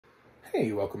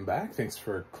Hey, welcome back. Thanks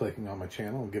for clicking on my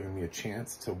channel and giving me a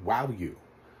chance to wow you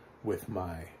with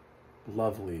my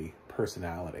lovely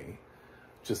personality.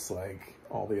 Just like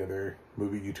all the other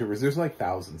movie YouTubers, there's like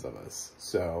thousands of us,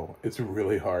 so it's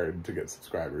really hard to get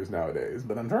subscribers nowadays,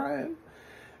 but I'm trying.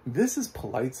 This is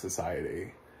Polite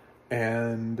Society,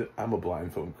 and I'm a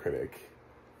blind film critic,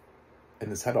 and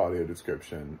this had audio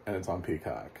description, and it's on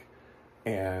Peacock.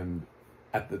 And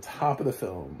at the top of the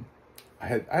film, I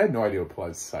had no idea what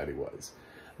Polite Society was.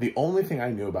 The only thing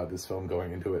I knew about this film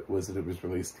going into it was that it was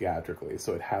released theatrically,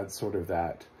 so it had sort of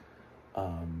that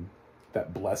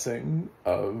that blessing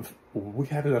of, we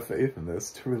had enough faith in this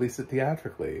to release it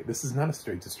theatrically. This is not a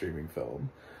straight-to-streaming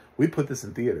film. We put this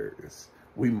in theaters.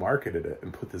 We marketed it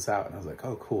and put this out, and I was like,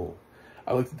 oh, cool.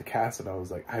 I looked at the cast, and I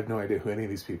was like, I have no idea who any of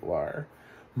these people are,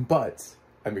 but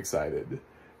I'm excited.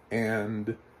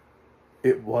 And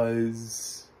it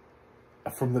was,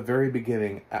 from the very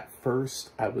beginning, at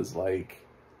first, I was like,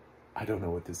 I don't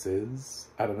know what this is.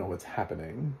 I don't know what's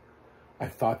happening. I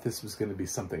thought this was going to be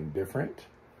something different.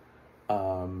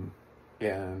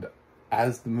 And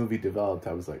as the movie developed,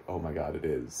 I was like, oh my God, it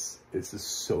is. This is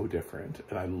so different,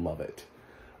 and I love it.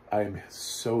 I'm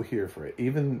so here for it.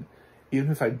 Even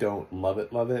if I don't love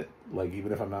it, like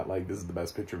even if I'm not like, this is the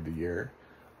best picture of the year,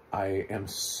 I am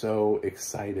so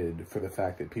excited for the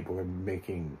fact that people are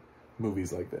making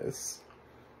movies like this,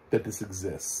 that this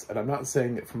exists. And I'm not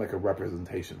saying it from like a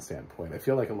representation standpoint. I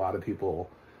feel like a lot of people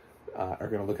are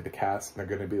going to look at the cast and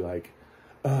they're going to be like,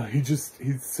 he's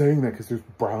saying that because there's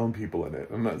brown people in it.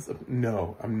 I'm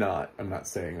not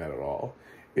saying that at all.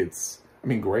 I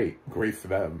mean, great for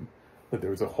them. But there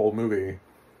was a whole movie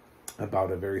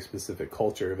about a very specific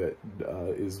culture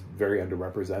that is very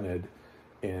underrepresented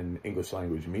in English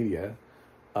language media.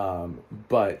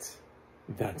 But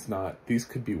that's not, these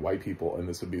could be white people and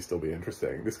this would still be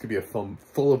interesting. This could be a film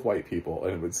full of white people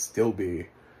and it would still be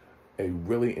a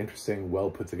really interesting, well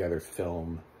put together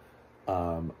film.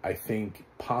 I think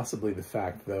possibly the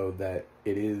fact though that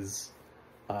it is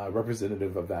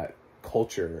representative of that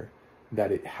culture,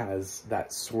 that it has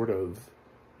that sort of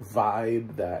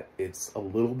vibe, that it's a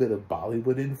little bit of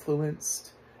Bollywood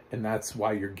influenced, and that's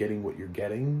why you're getting what you're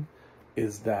getting,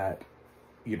 is that,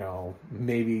 you know,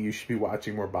 maybe you should be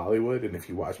watching more Bollywood, and if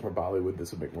you watch more Bollywood,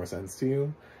 this would make more sense to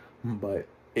you. But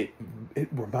it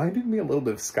reminded me a little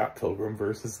bit of Scott Pilgrim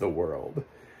versus the World.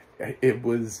 It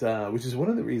was, which is one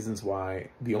of the reasons why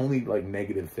the only like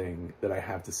negative thing that I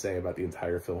have to say about the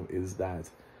entire film is that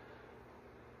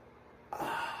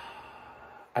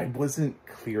I wasn't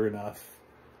clear enough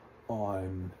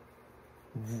on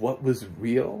what was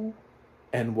real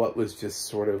and what was just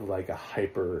sort of like a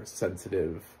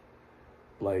hypersensitive,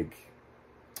 like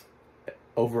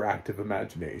overactive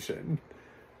imagination.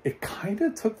 It kind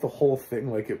of took the whole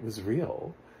thing like it was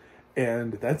real,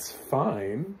 and that's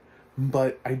fine,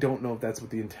 but I don't know if that's what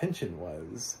the intention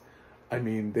was. I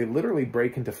mean, they literally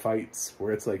break into fights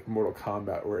where it's like Mortal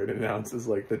Kombat, where it announces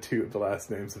like the last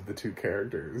names of the two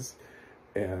characters,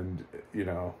 and you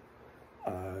know,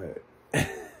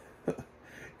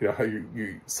 you know how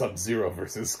you Sub-Zero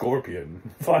versus Scorpion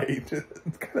fight.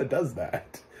 It kind of does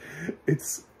that.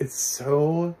 It's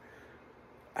so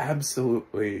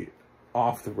absolutely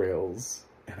off the rails,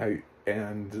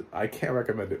 and I can't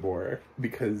recommend it more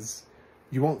because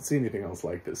you won't see anything else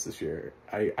like this year.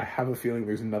 I have a feeling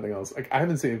there's nothing else. Like, I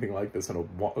haven't seen anything like this in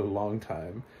a long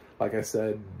time. Like I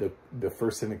said, the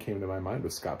first thing that came to my mind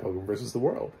was Scott Pilgrim versus the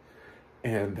World,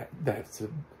 and that's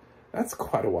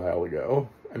quite a while ago.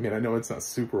 I mean, I know it's not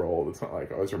super old. It's not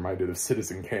like I was reminded of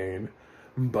Citizen Kane,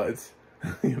 but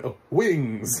you know,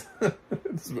 Wings.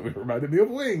 This movie reminded me of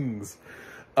Wings.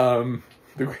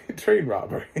 The Great Train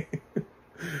Robbery.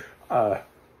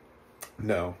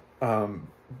 No.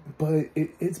 But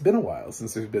it's been a while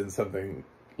since there's been something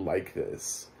like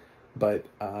this. But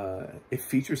it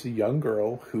features a young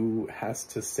girl who has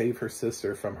to save her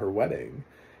sister from her wedding.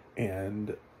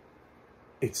 And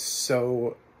it's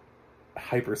so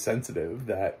hypersensitive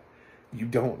that you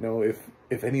don't know if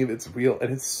any of it's real.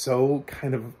 And it's so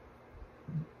kind of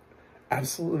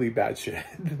absolutely bad shit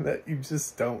that you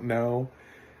just don't know.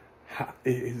 How,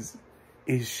 is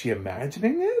she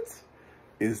imagining it?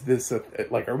 Is this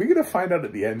like, are we gonna find out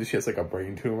at the end that she has like a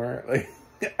brain tumor? Like,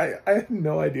 I had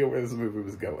no idea where this movie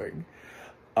was going,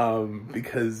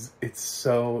 because it's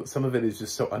so, some of it is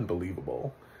just so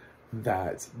unbelievable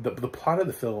that the plot of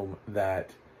the film,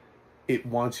 that it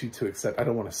wants you to accept. I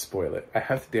don't want to spoil it. I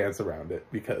have to dance around it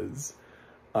because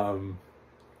I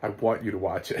want you to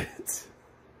watch it.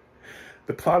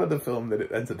 The plot of the film that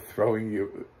it ends up throwing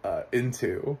you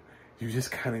into, you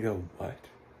just kind of go, what?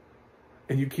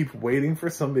 And you keep waiting for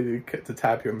somebody to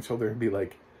tap you on the shoulder and be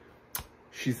like,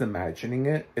 she's imagining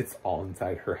it. It's all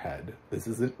inside her head. This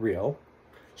isn't real.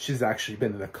 She's actually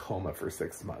been in a coma for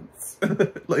 6 months.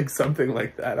 Like something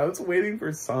like that. I was waiting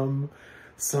for some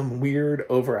weird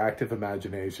overactive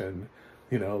imagination,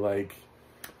 you know, like,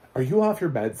 are you off your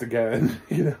meds again?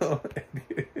 You know,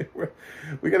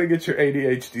 we got to get your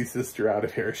ADHD sister out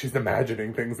of here. She's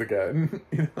imagining things again,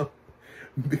 you know,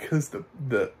 because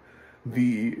the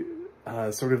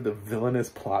sort of the villainous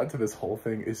plot to this whole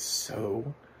thing is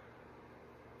so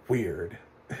weird.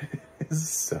 It's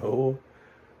so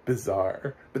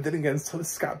bizarre. But then again, so is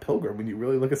Scott Pilgrim. When you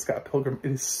really look at Scott Pilgrim,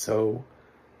 it is so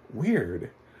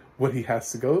weird what he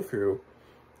has to go through.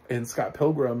 And Scott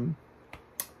Pilgrim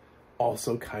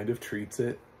also kind of treats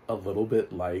it a little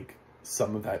bit like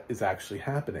some of that is actually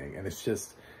happening. And it's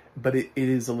just, but it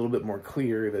is a little bit more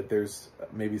clear that there's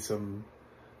maybe some,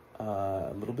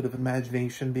 a little bit of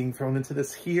imagination being thrown into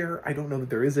this. Here, I don't know that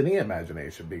there is any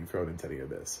imagination being thrown into any of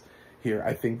this. Here,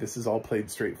 I think this is all played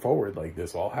straightforward, like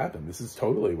this all happened. This is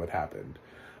totally what happened.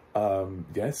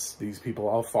 Yes, these people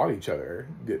all fought each other.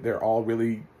 They're all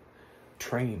really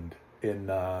trained in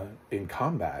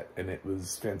combat, and it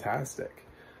was fantastic.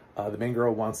 The main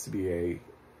girl wants to be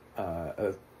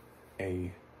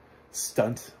a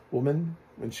stunt woman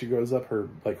when she grows up. Her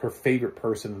favorite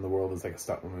person in the world is like a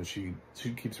stunt woman. She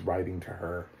keeps writing to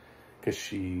her because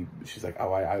she's like,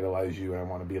 oh, I idolize you and I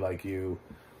want to be like you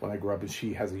when I grow up. And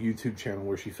she has a YouTube channel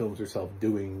where she films herself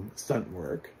doing stunt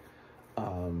work,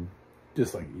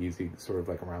 just like easy sort of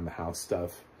like around the house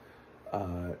stuff.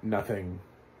 Nothing,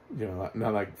 you know,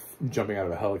 not like jumping out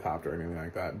of a helicopter or anything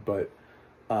like that, but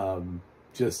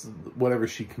just whatever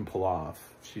she can pull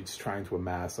off. She's trying to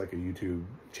amass like a YouTube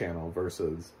channel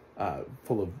versus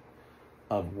full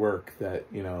of work that,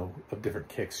 you know, of different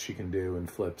kicks she can do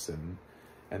and flips and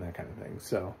that kind of thing.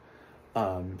 So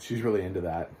she's really into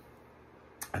that.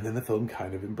 And then the film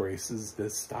kind of embraces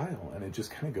this style and it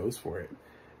just kind of goes for it.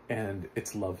 And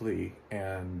it's lovely.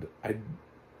 And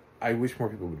I wish more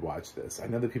people would watch this. I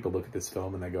know that people look at this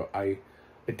film and they go, I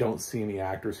don't see any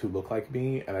actors who look like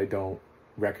me and I don't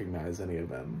recognize any of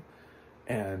them.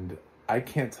 And I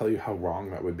can't tell you how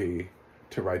wrong that would be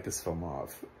to write this film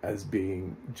off as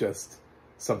being just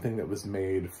something that was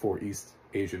made for East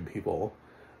Asian people.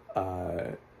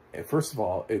 First of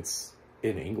all, it's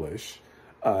in English,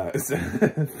 by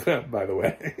the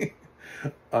way.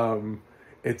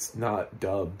 It's not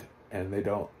dubbed, and they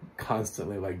don't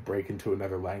constantly like break into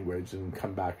another language and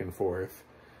come back and forth.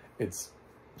 It's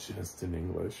just in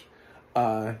English.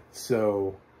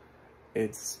 So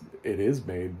it is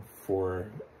made for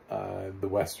the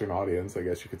Western audience, I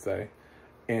guess you could say,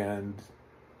 and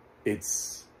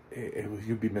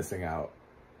you'd be missing out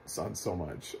on so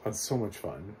much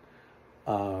fun.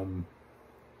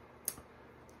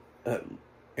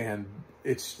 And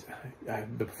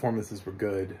the performances were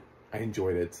good. I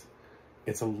enjoyed it.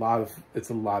 It's a lot of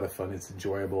fun. It's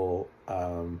enjoyable.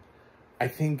 I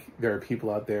think there are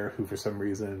people out there who, for some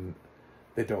reason,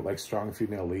 they don't like strong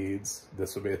female leads.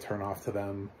 This would be a turnoff to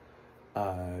them,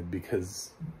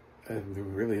 because there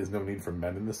really is no need for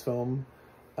men in this film.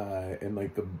 And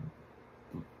like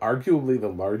arguably the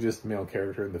largest male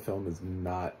character in the film is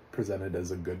not presented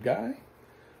as a good guy.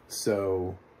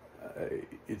 So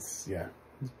it's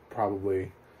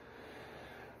probably,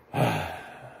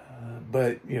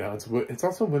 but you know, it's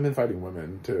also women fighting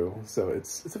women too. So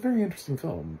it's a very interesting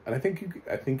film, and I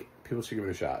think people should give it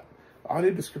a shot. The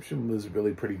audio description was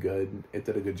really pretty good. It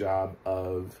did a good job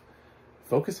of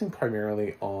focusing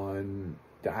primarily on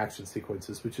the action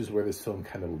sequences, which is where this film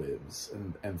kind of lives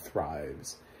and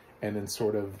thrives, and in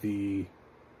sort of the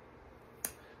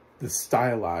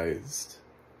stylized,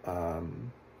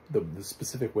 the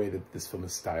specific way that this film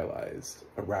is stylized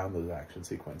around those action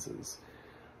sequences.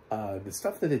 The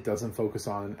stuff that it doesn't focus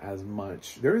on as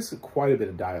much, there is quite a bit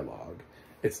of dialogue.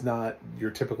 It's not your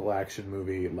typical action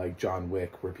movie like John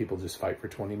Wick where people just fight for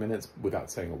 20 minutes without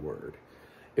saying a word.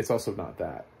 It's also not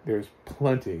that. There's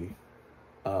plenty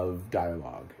of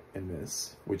dialogue in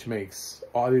this, which makes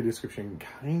audio description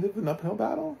kind of an uphill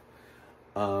battle.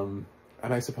 And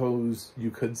I suppose you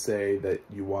could say that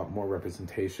you want more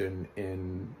representation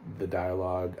in the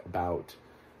dialogue about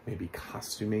maybe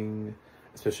costuming,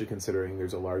 especially considering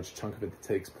there's a large chunk of it that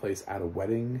takes place at a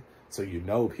wedding. So you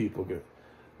know people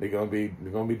they're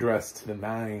gonna be dressed to the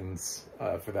nines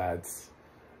for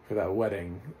that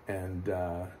wedding, and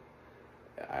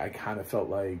I kind of felt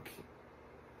like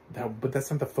that, but that's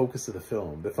not the focus of the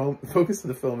film. The focus of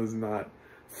the film is not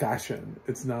fashion.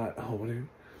 It's not,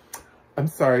 I'm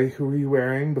sorry, who are you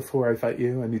wearing before I fight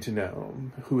you? I need to know.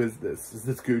 Who is this? Is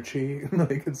this Gucci?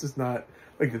 Like, it's just not,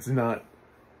 like, it's not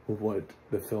what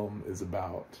the film is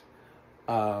about.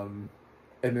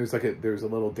 and there's a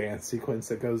little dance sequence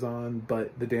that goes on,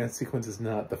 but the dance sequence is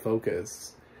not the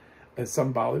focus. And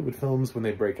some Bollywood films, when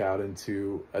they break out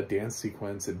into a dance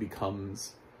sequence, it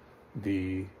becomes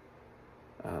the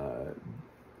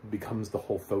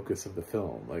whole focus of the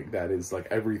film. Like, that is, like,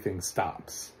 everything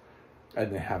stops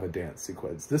and they have a dance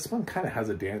sequence. This one kind of has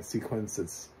a dance sequence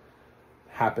that's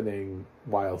happening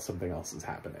while something else is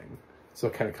happening. So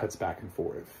it kind of cuts back and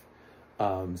forth.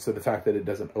 So the fact that it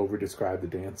doesn't over-describe the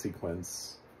dance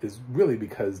sequence is really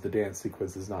because the dance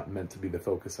sequence is not meant to be the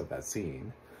focus of that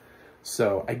scene.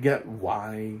 So I get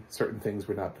why certain things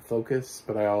were not the focus,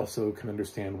 but I also can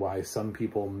understand why some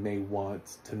people may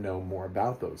want to know more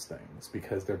about those things,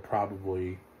 because they're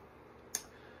probably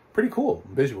pretty cool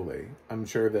visually. I'm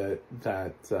sure that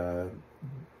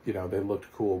you know, they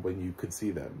looked cool when you could see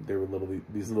them. There were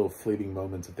these little fleeting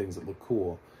moments of things that look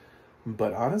cool.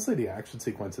 But honestly, the action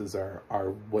sequences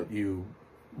are what you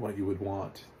would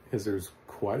want, because there's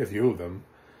quite a few of them.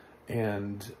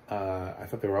 And I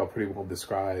thought they were all pretty well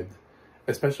described,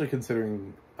 especially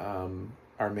considering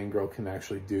our main girl can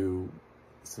actually do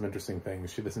some interesting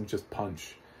things. She doesn't just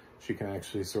punch. She can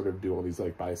actually sort of do all these,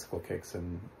 like, bicycle kicks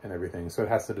and everything. So it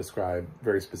has to describe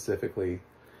very specifically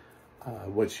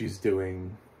what she's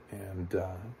doing and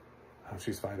how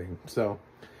she's fighting. So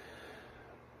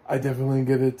I definitely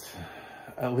give it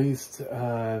at least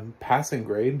passing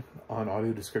grade on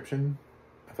audio description.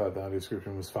 I thought the audio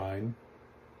description was fine.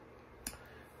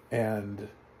 And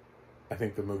I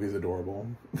think the movie is adorable.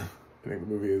 I think the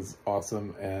movie is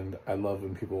awesome, and I love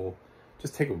when people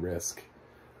just take a risk.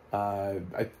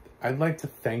 I'd like to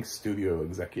thank studio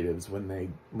executives when they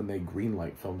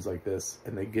greenlight films like this,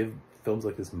 and they give films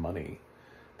like this money.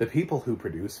 The people who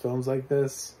produce films like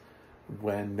this,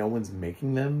 when no one's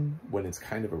making them, when it's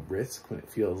kind of a risk, when it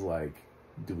feels like,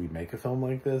 do we make a film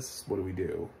like this? What do we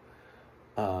do?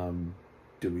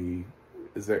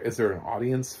 Is there an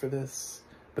audience for this?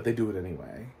 But they do it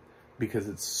anyway, because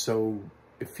it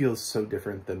feels so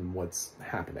different than what's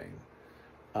happening.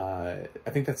 I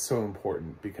think that's so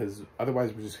important, because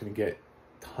otherwise we're just going to get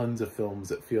tons of films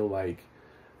that feel like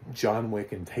John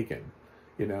Wick and Taken,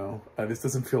 you know? This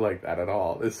doesn't feel like that at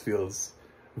all. This feels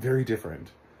very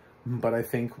different, but I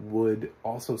think would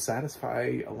also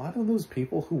satisfy a lot of those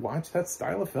people who watch that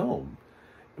style of film.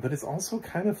 But it's also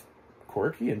kind of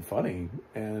quirky and funny,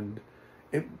 and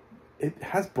it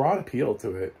has broad appeal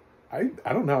to it. I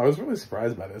don't know. I was really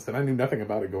surprised by this, and I knew nothing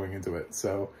about it going into it.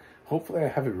 So hopefully I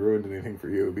haven't ruined anything for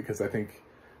you, because I think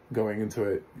going into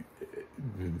it,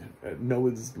 know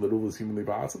as little as humanly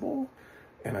possible.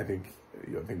 And I think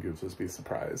you'll just be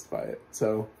surprised by it.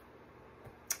 So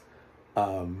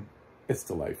it's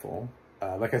delightful.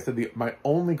 Like I said, my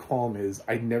only qualm is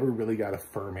I never really got a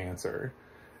firm answer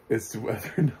as to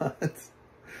whether or not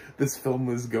this film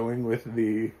was going with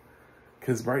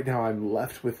because right now I'm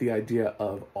left with the idea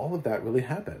of all of that really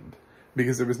happened,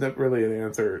 because there was never really an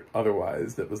answer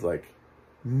otherwise that was like,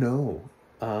 no,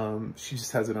 she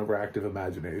just has an overactive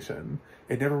imagination.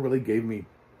 It never really gave me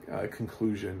a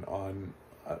conclusion on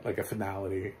like a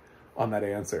finality on that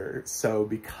answer. So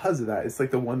because of that, it's like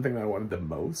the one thing that I wanted the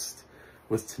most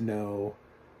was to know,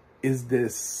 is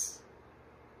this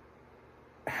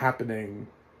happening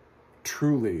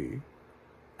truly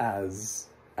as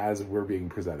we're being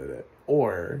presented it,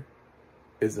 or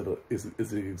is it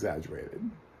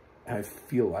exaggerated? And I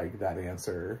feel like that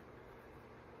answer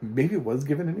maybe it was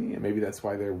given to me, and maybe that's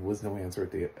why there was no answer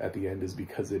at the end, is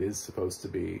because it is supposed to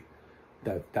be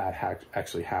that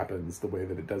actually happens the way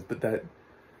that it does. But that,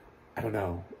 I don't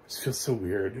know, it feels so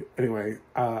weird. Anyway,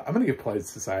 I'm gonna give Polite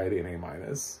Society an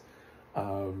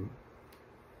A-.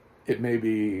 It may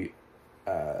be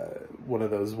one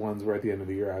of those ones where at the end of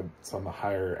the year it's on the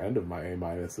higher end of my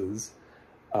A-minuses.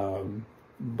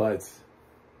 But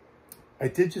I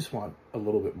did just want a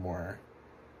little bit more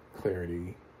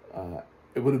clarity.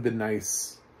 It would have been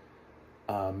nice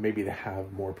maybe to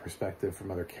have more perspective from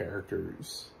other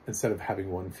characters instead of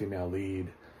having one female lead.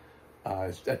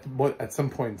 At some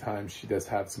point in time, she does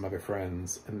have some other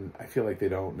friends, and I feel like they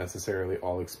don't necessarily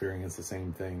all experience the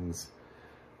same things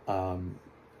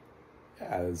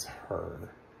as her.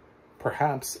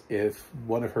 Perhaps if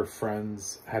one of her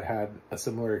friends had a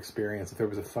similar experience, if there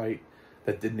was a fight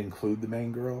that didn't include the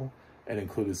main girl and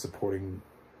included supporting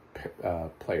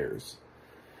players,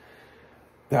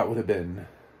 that would have been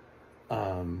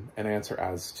an answer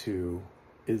as to,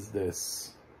 is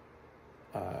this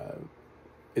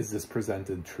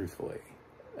presented truthfully,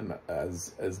 and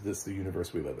as this the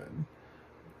universe we live in?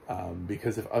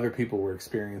 Because if other people were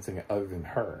experiencing it other than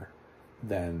her,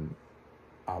 then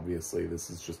obviously this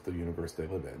is just the universe they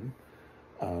live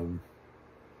in.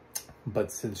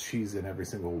 But since she's in every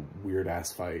single weird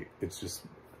ass fight, it's just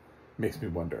makes me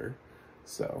wonder.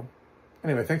 So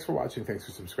anyway, thanks for watching. Thanks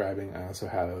for subscribing. I also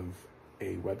have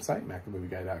a website,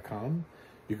 macthemovieguy.com.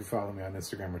 You can follow me on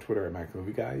Instagram or Twitter at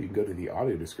macthemovieguy. You can go to the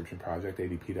audio description project,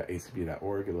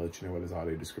 adp.acb.org. It'll let you know what is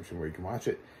audio description, where you can watch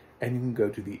it. And you can go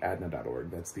to the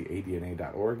ADNA.org. That's the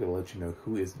ADNA.org. It'll let you know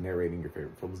who is narrating your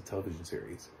favorite films and television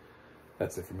series.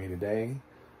 That's it for me today.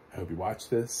 I hope you watch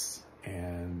this,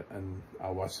 and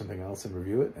I'll watch something else and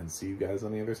review it, and see you guys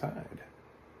on the other side.